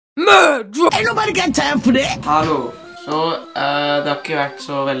Murdrocks! Ain't nobody got time for that! Hallo. Så det har ikke vært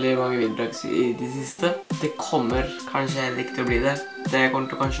så veldig mange videoer i de siste. Det kommer kanskje heller ikke til å bli det. Det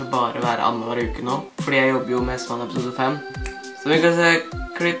kommer til å kanskje bare være annenhver uke nå, fordi jeg jobber jo med Hestemannen episode 5. Så vi kan se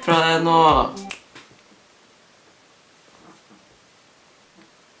klipp fra det nå.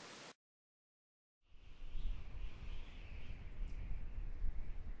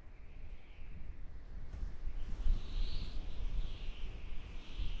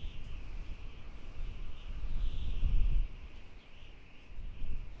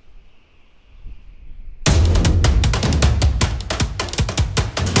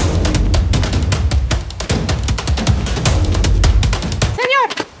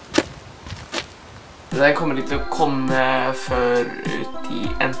 Den kommer ikke til å komme før ut i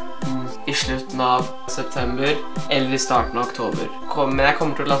enten i slutten av september eller i starten av oktober. Men jeg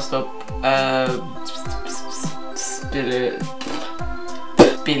kommer til å laste opp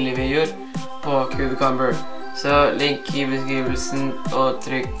spillevideoer på Youtube-Kanaler. Så link i beskrivelsen og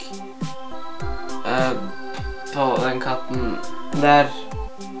trykk på den katten der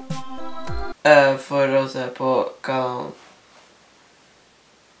for å se på kanalen.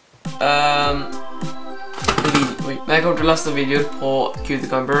 Men jeg kommer til å laste videoer på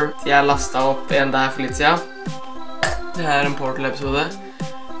Youtube-Kanaler. Jeg lastet opp en der for litt siden. Det her er en Portal-episode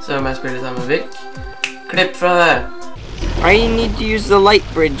som jeg spiller sammen med Musikk. Klipp fra det. I need to use the light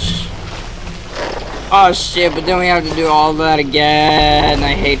bridge. Oh shit, but then we have to do all that again.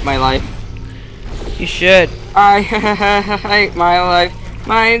 I hate my life. You should. I hate my life.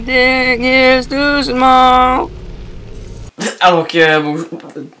 My dick is too small. Jeg var ikke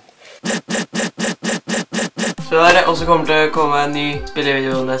Så der er også kommer til å komme en ny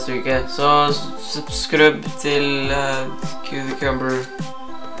spillevideo neste uke. Så subscribe til Youtube-Kanaler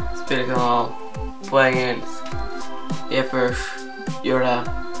Spillekanal på engelsk. Jeg først gjør det.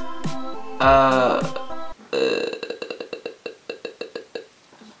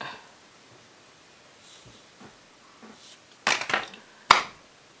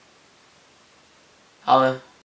 Alle.